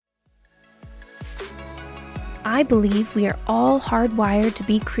I believe we are all hardwired to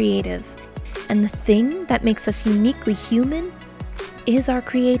be creative, and the thing that makes us uniquely human is our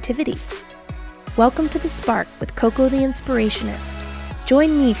creativity. Welcome to The Spark with Coco the Inspirationist.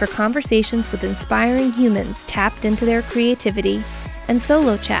 Join me for conversations with inspiring humans tapped into their creativity and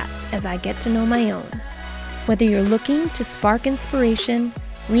solo chats as I get to know my own. Whether you're looking to spark inspiration,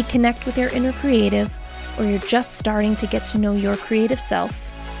 reconnect with your inner creative, or you're just starting to get to know your creative self,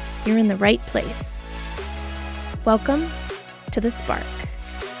 you're in the right place. Welcome to The Spark.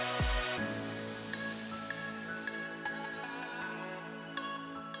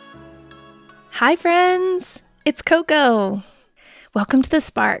 Hi friends, it's Coco. Welcome to The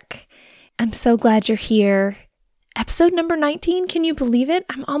Spark. I'm so glad you're here. Episode number 19, can you believe it?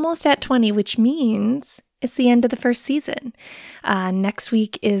 I'm almost at 20, which means it's the end of the first season. Next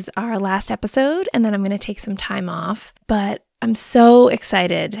week is our last episode, and then I'm going to take some time off. But I'm so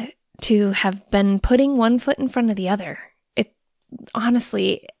excited to have been putting one foot in front of the other. It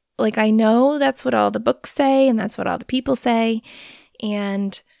honestly, I know that's what all the books say, and that's what all the people say,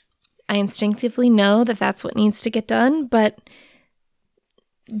 and I instinctively know that that's what needs to get done, but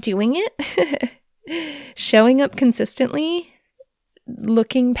doing it, showing up consistently,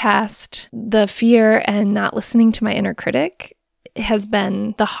 looking past the fear and not listening to my inner critic has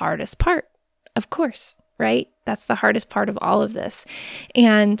been the hardest part, of course, right? That's the hardest part of all of this.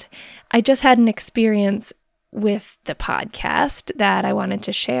 And I just had an experience with the podcast that I wanted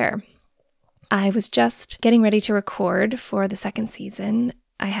to share. I was just getting ready to record for the second season.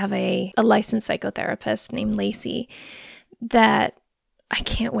 I have a licensed psychotherapist named Lacey that I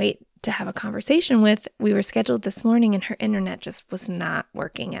can't wait to have a conversation with. We were scheduled this morning and her internet just was not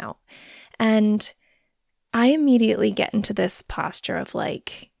working out. And I immediately get into this posture of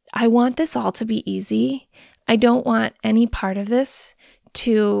I want this all to be easy. I don't want any part of this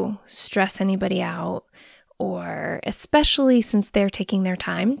to stress anybody out, or especially since they're taking their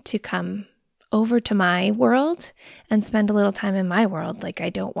time to come over to my world and spend a little time in my world. I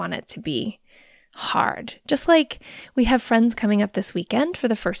don't want it to be hard. Just like we have friends coming up this weekend for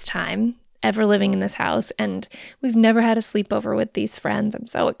the first time ever living in this house, and we've never had a sleepover with these friends. I'm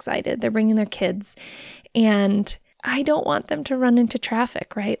so excited. They're bringing their kids, and I don't want them to run into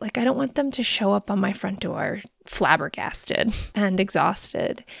traffic, right? I don't want them to show up on my front door flabbergasted and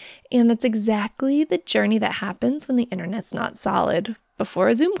exhausted. And that's exactly the journey that happens when the internet's not solid before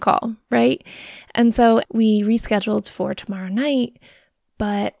a Zoom call, right? And so we rescheduled for tomorrow night,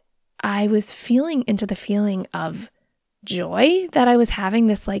 but I was feeling into the feeling of joy that I was having.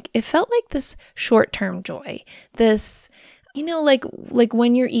 This, it felt like this short-term joy. This, like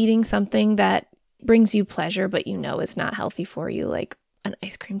when you're eating something that brings you pleasure, but is not healthy for you, like an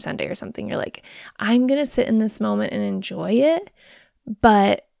ice cream sundae or something. You're like, I'm going to sit in this moment and enjoy it,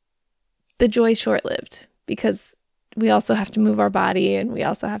 but the joy's short-lived because we also have to move our body and we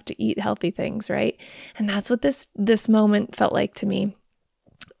also have to eat healthy things, right? And that's what this moment felt like to me.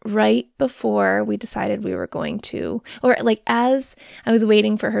 Right before we decided we were going to, or as I was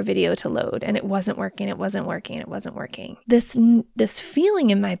waiting for her video to load and it wasn't working. This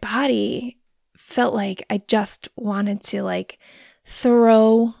feeling in my body felt like I just wanted to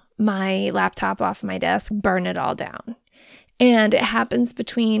throw my laptop off my desk, burn it all down. And it happens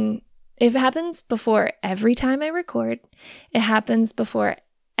before every time I record. It happens before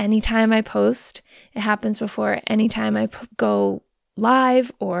any time I post. It happens before any time I go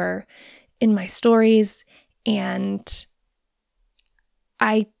live or in my stories. And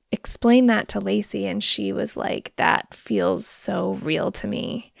I explained that to Lacey and she was like, that feels so real to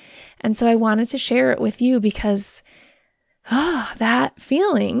me. And so I wanted to share it with you because that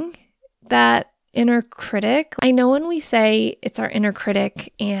feeling, that inner critic, I know when we say it's our inner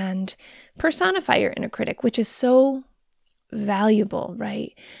critic and personify your inner critic, which is so valuable,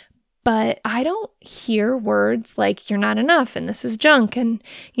 right? But I don't hear words like you're not enough and this is junk and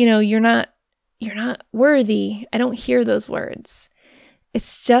you're not worthy. I don't hear those words.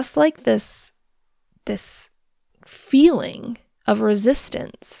 It's just like this feeling of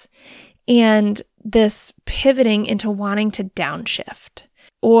resistance and this pivoting into wanting to downshift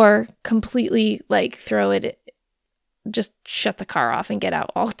or completely throw it, just shut the car off and get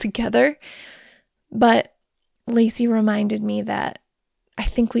out altogether. But Lacey reminded me that I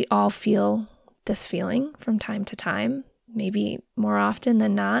think we all feel this feeling from time to time, maybe more often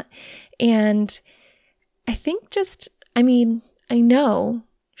than not. And I think I know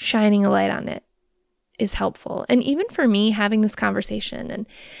shining a light on it is helpful. And even for me, having this conversation and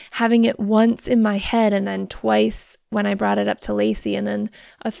having it once in my head and then twice when I brought it up to Lacey, and then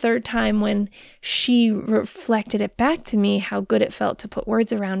a third time when she reflected it back to me, how good it felt to put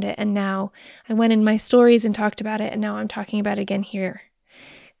words around it. And now I went in my stories and talked about it, and now I'm talking about it again here.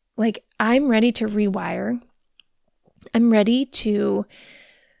 Like, I'm ready to rewire. I'm ready to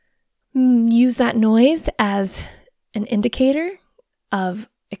use that noise as an indicator of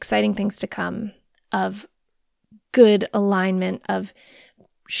exciting things to come, of good alignment, of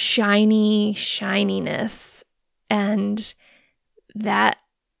shininess. And that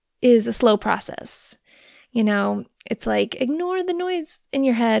is a slow process. It's like, ignore the noise in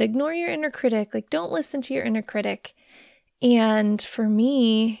your head, ignore your inner critic, like don't listen to your inner critic. And for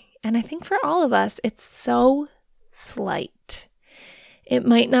me, and I think for all of us, it's so slight. It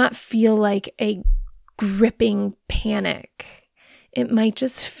might not feel like a gripping panic. It might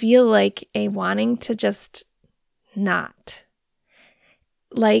just feel like a wanting to just not.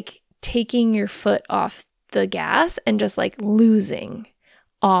 Like taking your foot off the gas and just like losing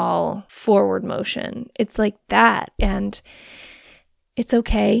all forward motion. It's like that. And it's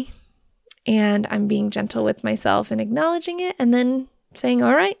okay. And I'm being gentle with myself and acknowledging it and then saying,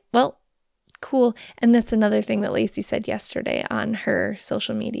 all right, well, cool. And that's another thing that Lacey said yesterday on her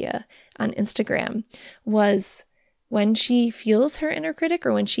social media, on Instagram, was when she feels her inner critic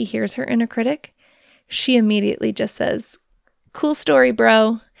or when she hears her inner critic, she immediately just says, cool story,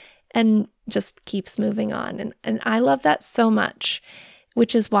 bro, and just keeps moving on. And I love that so much,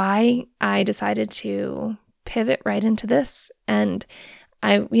 which is why I decided to pivot right into this. And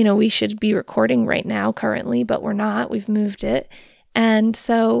we should be recording right now currently, but we're not. We've moved it. And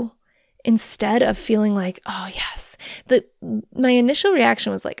so instead of feeling like, oh yes, my initial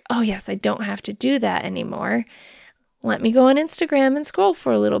reaction was like, oh yes, I don't have to do that anymore. Let me go on Instagram and scroll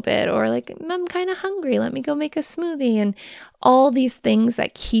for a little bit, or like, I'm kind of hungry. Let me go make a smoothie, and all these things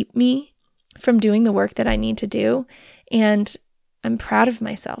that keep me from doing the work that I need to do. And I'm proud of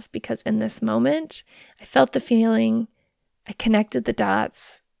myself because in this moment, I felt the feeling, I connected the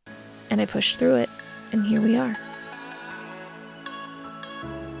dots, and I pushed through it. And here we are.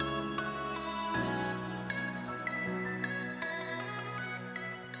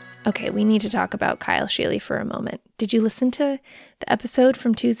 Okay, we need to talk about Kyle Sheely for a moment. Did you listen to the episode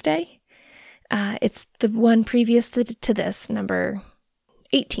from Tuesday? It's the one previous to this, number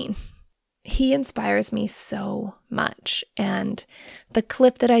 18. He inspires me so much. And the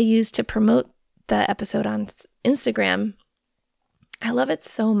clip that I used to promote the episode on Instagram, I love it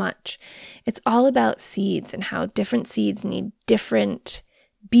so much. It's all about seeds and how different seeds need different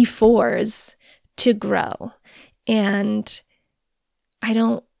befores to grow. And I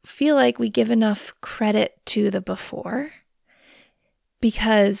don't feel like we give enough credit to the before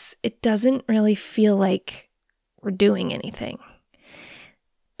because it doesn't really feel like we're doing anything.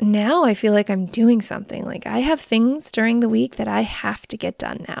 Now I feel like I'm doing something. Like I have things during the week that I have to get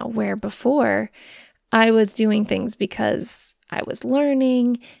done now, where before I was doing things because I was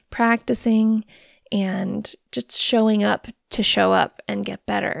learning, practicing, and just showing up to show up and get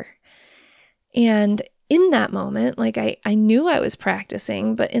better. And in that moment, like I knew I was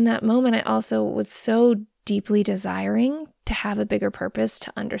practicing, but in that moment, I also was so deeply desiring to have a bigger purpose,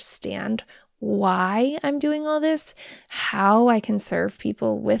 to understand why I'm doing all this, how I can serve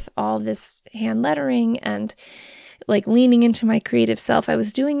people with all this hand lettering and like leaning into my creative self. I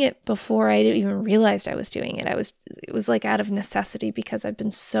was doing it before I even realized I was doing it. It was like out of necessity because I've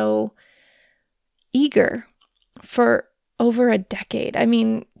been so eager for over a decade. I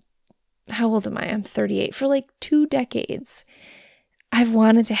mean, how old am I? I'm 38. For like 2 decades, I've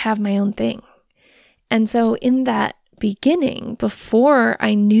wanted to have my own thing. And so in that beginning, before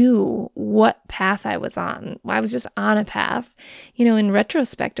I knew what path I was on, I was just on a path. In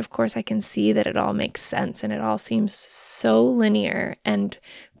retrospect, of course, I can see that it all makes sense and it all seems so linear and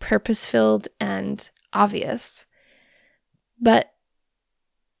purpose-filled and obvious. But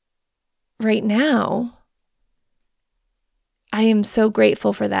right now, I am so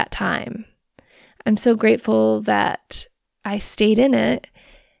grateful for that time. I'm so grateful that I stayed in it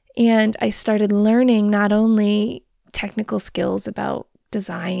and I started learning not only technical skills about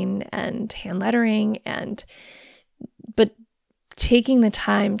design and hand lettering but taking the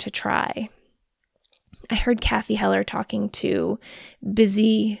time to try. I heard Kathy Heller talking to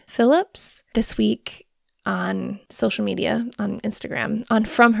Busy Phillips this week on social media, on Instagram,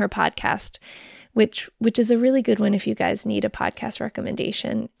 from her podcast, which is a really good one if you guys need a podcast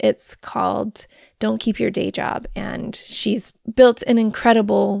recommendation. It's called Don't Keep Your Day Job, and she's built an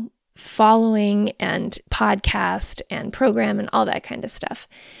incredible following and podcast and program and all that kind of stuff.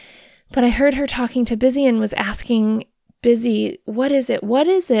 But I heard her talking to Busy and was asking Busy, what is it? What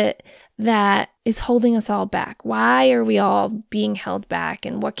is it that is holding us all back? Why are we all being held back?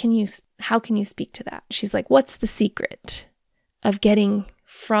 And how can you speak to that? She's like, what's the secret of getting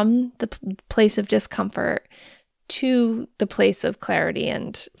from the place of discomfort to the place of clarity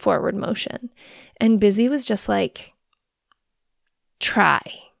and forward motion? And Busy was just like, try.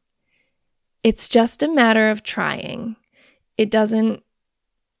 It's just a matter of trying. It doesn't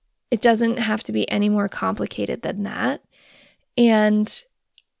have to be any more complicated than that. And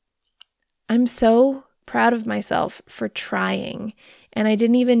I'm so proud of myself for trying. And I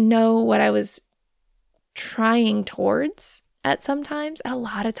didn't even know what I was trying towards at a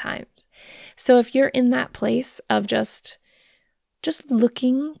lot of times. So if you're in that place of just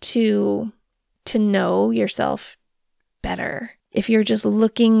looking to know yourself better, if you're just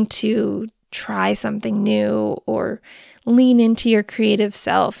looking to try something new or lean into your creative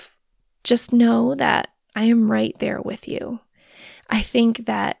self, just know that I am right there with you. I think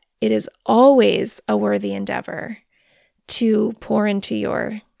that it is always a worthy endeavor to pour into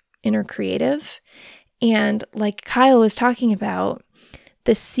your inner creative. And like Kyle was talking about,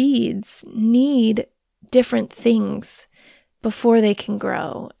 the seeds need different things before they can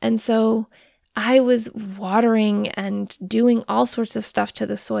grow. And so I was watering and doing all sorts of stuff to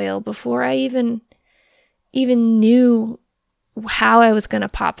the soil before I even knew how I was going to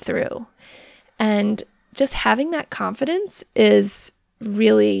pop through. And just having that confidence is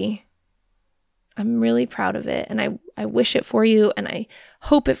really, I'm really proud of it. And I wish it for you, and I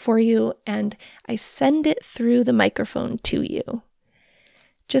hope it for you, and I send it through the microphone to you.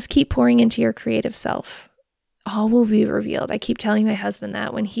 Just keep pouring into your creative self. All will be revealed. I keep telling my husband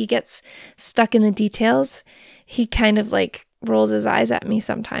that when he gets stuck in the details, he kind of like rolls his eyes at me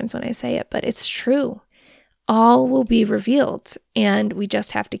sometimes when I say it, but it's true. All will be revealed, and we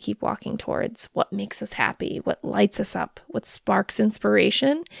just have to keep walking towards what makes us happy, what lights us up, what sparks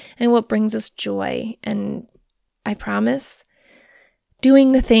inspiration, and what brings us joy. And I promise,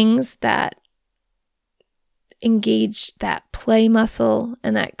 doing the things that engage that play muscle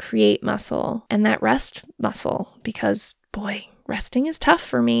and that create muscle and that rest muscle, because boy, resting is tough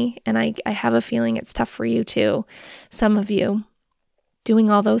for me, and I have a feeling it's tough for you too. Some of you doing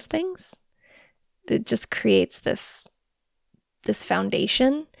all those things, it just creates this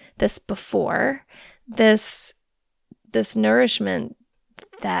foundation, this before, this nourishment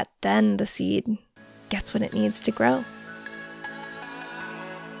that then the seed gets what it needs to grow.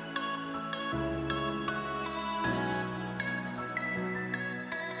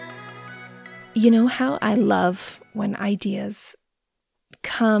 You know how I love when ideas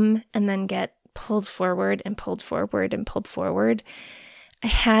come and then get pulled forward and pulled forward and pulled forward? I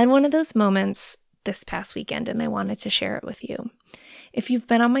had one of those moments this past weekend, and I wanted to share it with you. If you've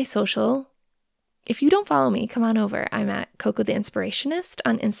been on my social, if you don't follow me, come on over. I'm at Coco the Inspirationist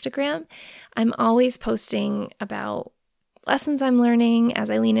on Instagram. I'm always posting about lessons I'm learning as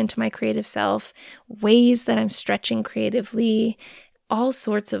I lean into my creative self, ways that I'm stretching creatively, all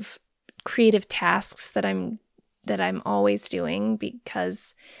sorts of creative tasks that I'm always doing,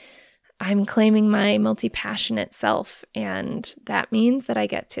 because I'm claiming my multi-passionate self, and that means that I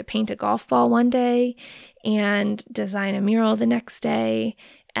get to paint a golf ball one day and design a mural the next day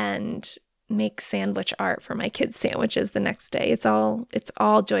and make sandwich art for my kids' sandwiches the next day. It's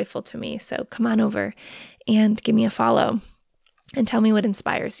all joyful to me. So come on over and give me a follow and tell me what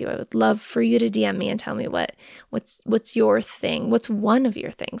inspires you. I would love for you to DM me and tell me what's your thing. What's one of your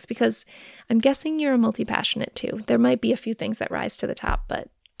things? Because I'm guessing you're a multi-passionate too. There might be a few things that rise to the top, but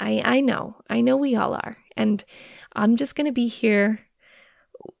I know we all are. And I'm just going to be here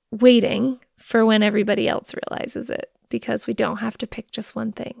waiting for when everybody else realizes it, because we don't have to pick just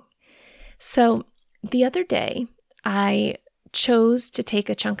one thing. So the other day, I chose to take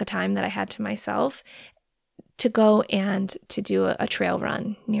a chunk of time that I had to myself to go and to do a trail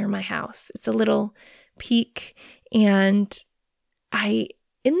run near my house. It's a little peak, and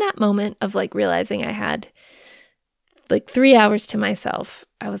in that moment of like realizing I had like 3 hours to myself,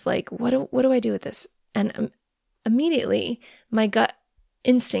 I was like, what do I do with this? And immediately my gut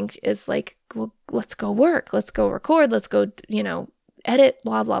instinct is like, well, let's go work, let's go record, let's go, edit,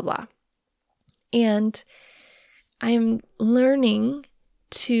 blah, blah, blah. And I am learning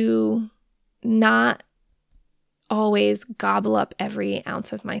to not always gobble up every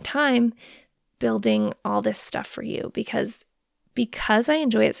ounce of my time building all this stuff for you, because I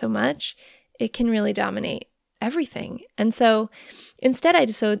enjoy it so much, it can really dominate everything. And so instead, I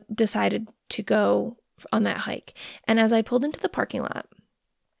just decided to go on that hike. And as I pulled into the parking lot,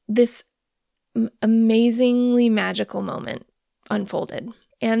 this amazingly magical moment unfolded.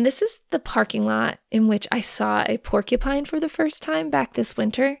 And this is the parking lot in which I saw a porcupine for the first time back this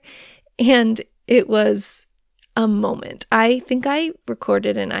winter. And it was a moment. I think I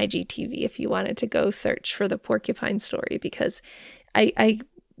recorded an IGTV if you wanted to go search for the porcupine story, because I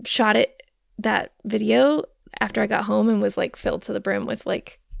shot that video after I got home and was like filled to the brim with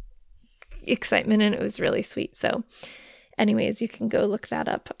like excitement, and it was really sweet. So anyways, you can go look that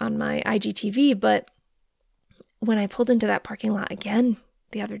up on my IGTV. But when I pulled into that parking lot again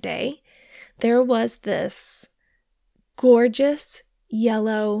the other day, there was this gorgeous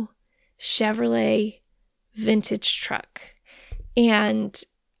yellow Chevrolet vintage truck, and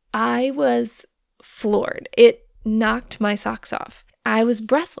I was floored. It knocked my socks off. I was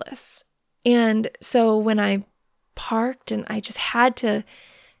breathless. And so when I parked, and I just had to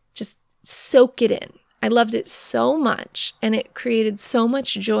just soak it in. I loved it so much, and it created so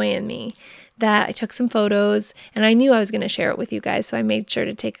much joy in me that I took some photos, and I knew I was going to share it with you guys, so I made sure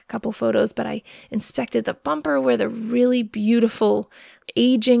to take a couple photos. But I inspected the bumper where the really beautiful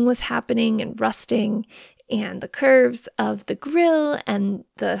aging was happening and rusting, and the curves of the grille and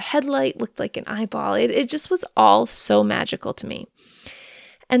the headlight looked like an eyeball. It just was all so magical to me.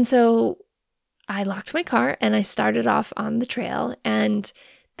 And so I locked my car and I started off on the trail, and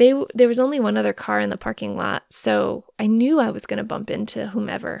there was only one other car in the parking lot, so I knew I was going to bump into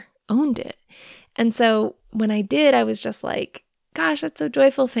whomever owned it. And so when I did, I was just like, gosh, that's so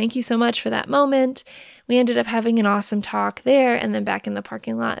joyful. Thank you so much for that moment. We ended up having an awesome talk there and then back in the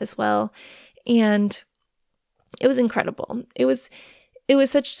parking lot as well. And it was incredible. It was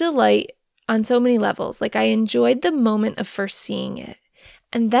such delight on so many levels. Like, I enjoyed the moment of first seeing it.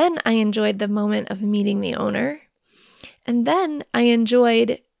 And then I enjoyed the moment of meeting the owner. And then I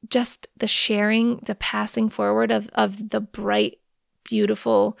enjoyed just the sharing, the passing forward of the bright,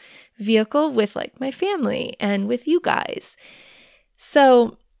 beautiful vehicle with like my family and with you guys.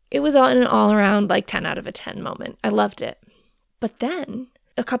 So it was an all around like 10 out of a 10 moment. I loved it. But then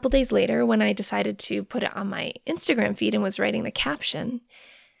a couple days later, when I decided to put it on my Instagram feed and was writing the caption,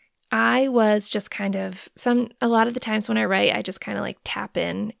 I was just kind of a lot of the times when I write, I just kind of like tap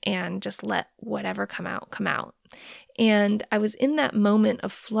in and just let whatever come out. And I was in that moment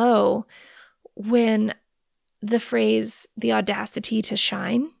of flow when the phrase, the audacity to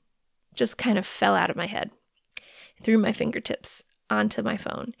shine, just kind of fell out of my head through my fingertips onto my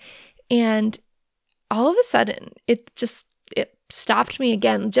phone. And all of a sudden, it stopped me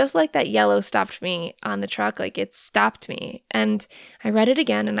again, just like that yellow stopped me on the truck. Like, it stopped me. And I read it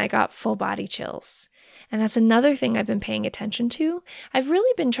again and I got full body chills. And that's another thing I've been paying attention to. I've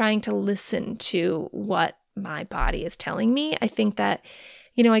really been trying to listen to what my body is telling me. I think that,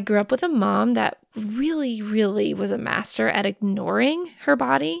 I grew up with a mom that really, really was a master at ignoring her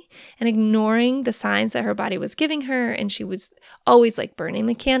body and ignoring the signs that her body was giving her. And she was always like burning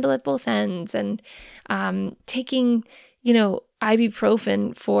the candle at both ends and taking,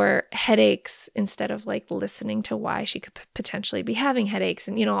 ibuprofen for headaches instead of like listening to why she could potentially be having headaches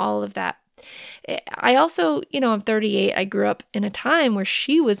and, all of that. I also, I'm 38. I grew up in a time where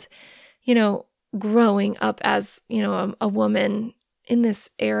she was, growing up as, a woman in this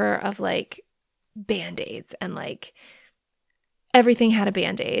era of like Band-Aids and like everything had a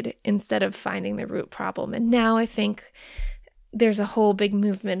Band-Aid instead of finding the root problem. And now I think there's a whole big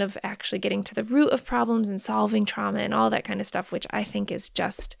movement of actually getting to the root of problems and solving trauma and all that kind of stuff, which I think is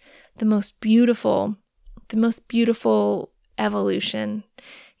just the most beautiful evolution,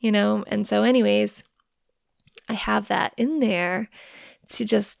 And so anyways, I have that in there to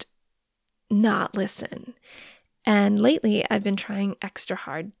just not listen. And lately, I've been trying extra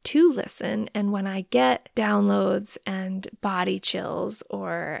hard to listen. And when I get downloads and body chills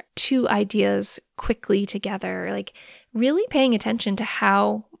or two ideas quickly together, like really paying attention to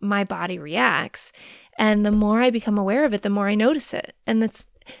how my body reacts. And the more I become aware of it, the more I notice it. And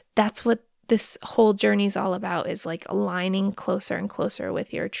that's what this whole journey is all about, is like aligning closer and closer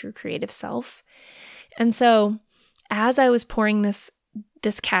with your true creative self. And so as I was pouring this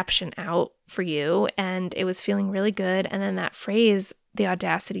caption out for you and it was feeling really good, and then that phrase, the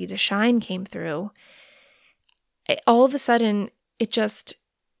audacity to shine, came through, all of a sudden it just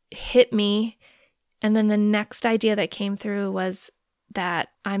hit me. And then the next idea that came through was that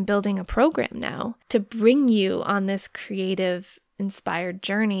I'm building a program now to bring you on this creative, inspired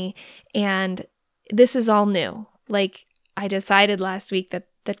journey. And this is all new. Like, I decided last week that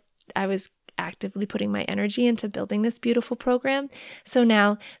I was actively putting my energy into building this beautiful program. So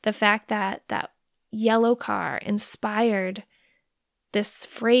now the fact that that yellow car inspired this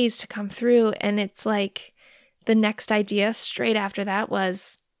phrase to come through, and it's like the next idea straight after that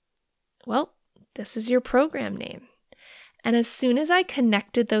was, well, this is your program name. And as soon as I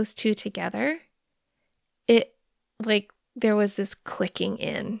connected those two together, there was this clicking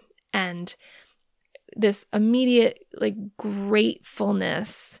in and this immediate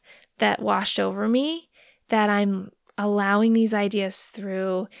gratefulness that washed over me, that I'm allowing these ideas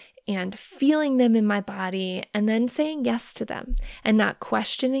through and feeling them in my body and then saying yes to them and not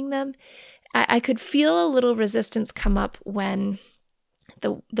questioning them. I could feel a little resistance come up when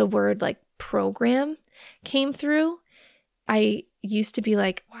the word program came through. I used to be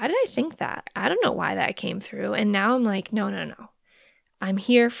like, why did I think that? I don't know why that came through. And now I'm like, no. I'm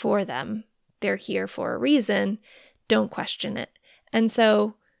here for them. They're here for a reason. Don't question it. And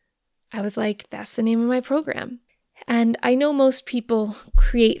so I was like, that's the name of my program. And I know most people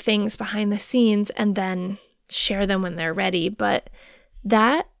create things behind the scenes and then share them when they're ready, but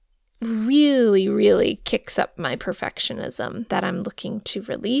that really, really kicks up my perfectionism that I'm looking to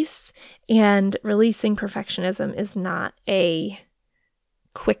release. And releasing perfectionism is not a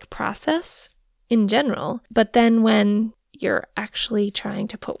quick process in general. But then when you're actually trying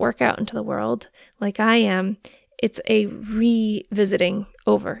to put work out into the world like I am, it's a revisiting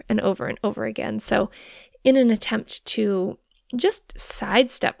over and over and over again. So in an attempt to just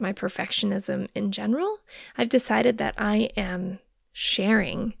sidestep my perfectionism in general, I've decided that I am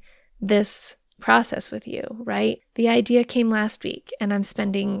sharing this process with you, right? The idea came last week and I'm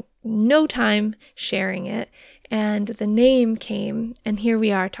spending no time sharing it. And the name came and here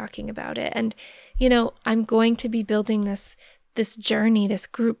we are talking about it. And, I'm going to be building this journey, this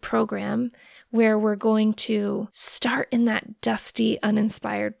group program where we're going to start in that dusty,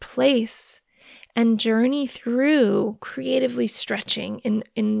 uninspired place and journey through creatively stretching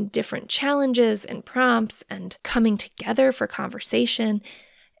in different challenges and prompts and coming together for conversation.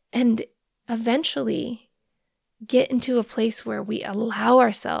 And eventually get into a place where we allow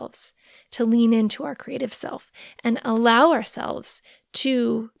ourselves to lean into our creative self and allow ourselves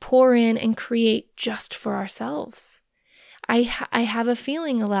to pour in and create just for ourselves. I have a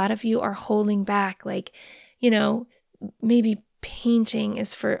feeling a lot of you are holding back, maybe painting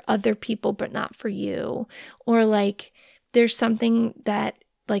is for other people but not for you, or there's something that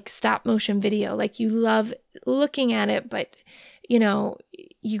stop motion video, you love looking at it, but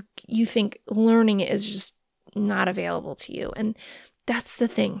you think learning it is just not available to you. And that's the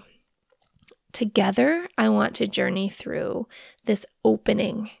thing. Together, I want to journey through this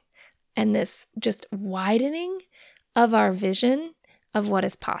opening and this just widening of our vision of what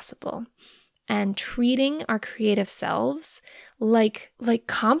is possible, and treating our creative selves like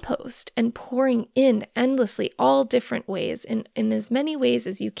compost and pouring in endlessly all different ways, in as many ways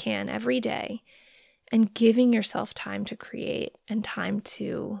as you can every day, and giving yourself time to create and time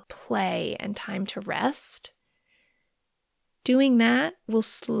to play and time to rest. Doing that will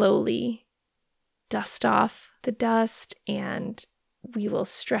slowly dust off the dust and we will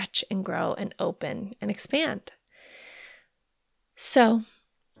stretch and grow and open and expand. So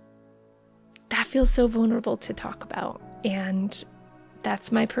that feels so vulnerable to talk about. And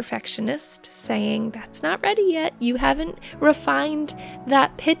that's my perfectionist saying, that's not ready yet. You haven't refined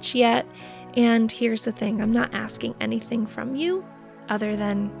that pitch yet. And here's the thing, I'm not asking anything from you other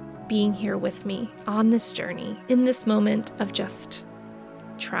than being here with me on this journey, in this moment of just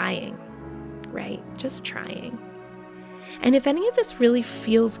trying, right? Just trying. And if any of this really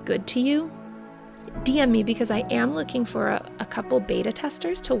feels good to you, DM me, because I am looking for a couple beta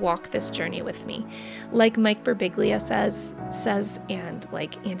testers to walk this journey with me. Like Mike Birbiglia says, and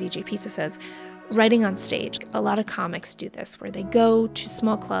like Andy J. Pizza says, writing on stage. A lot of comics do this, where they go to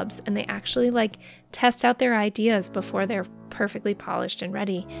small clubs and they actually test out their ideas before they're perfectly polished and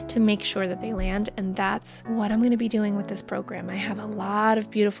ready to make sure that they land. And that's what I'm going to be doing with this program. I have a lot of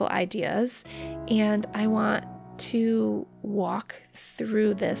beautiful ideas and I want to walk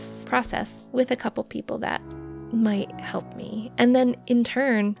through this process with a couple people that might help me. And then in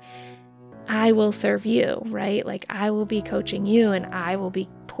turn, I will serve you, right? I will be coaching you and I will be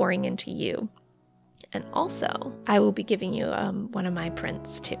pouring into you. And also, I will be giving you one of my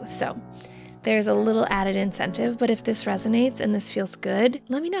prints too. So there's a little added incentive, but if this resonates and this feels good,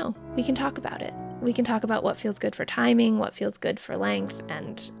 let me know. We can talk about it. We can talk about what feels good for timing, what feels good for length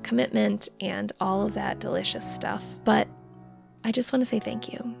and commitment and all of that delicious stuff. But I just want to say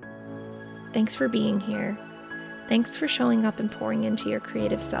thank you. Thanks for being here. Thanks for showing up and pouring into your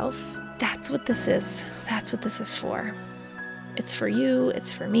creative self. That's what this is. That's what this is for. It's for you.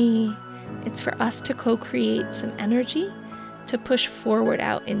 It's for me. It's for us to co-create some energy to push forward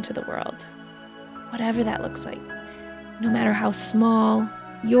out into the world. Whatever that looks like. No matter how small,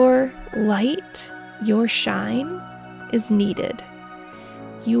 your light, your shine is needed.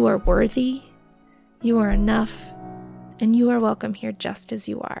 You are worthy, you are enough, and you are welcome here just as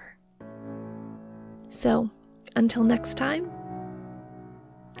you are. So, until next time,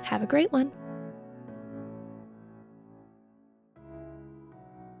 have a great one.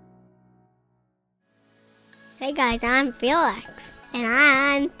 Hey guys, I'm Felix, and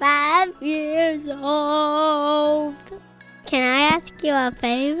I'm 5 years old. Can I ask you a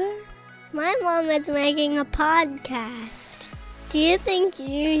favor? My mom is making a podcast. Do you think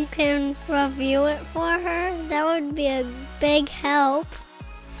you can review it for her? That would be a big help.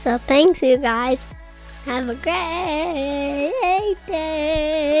 So thanks, you guys. Have a great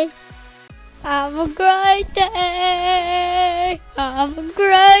day. Have a great day. Have a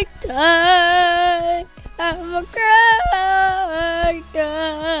great day. Have a great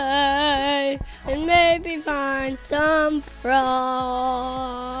day. And maybe find some frogs.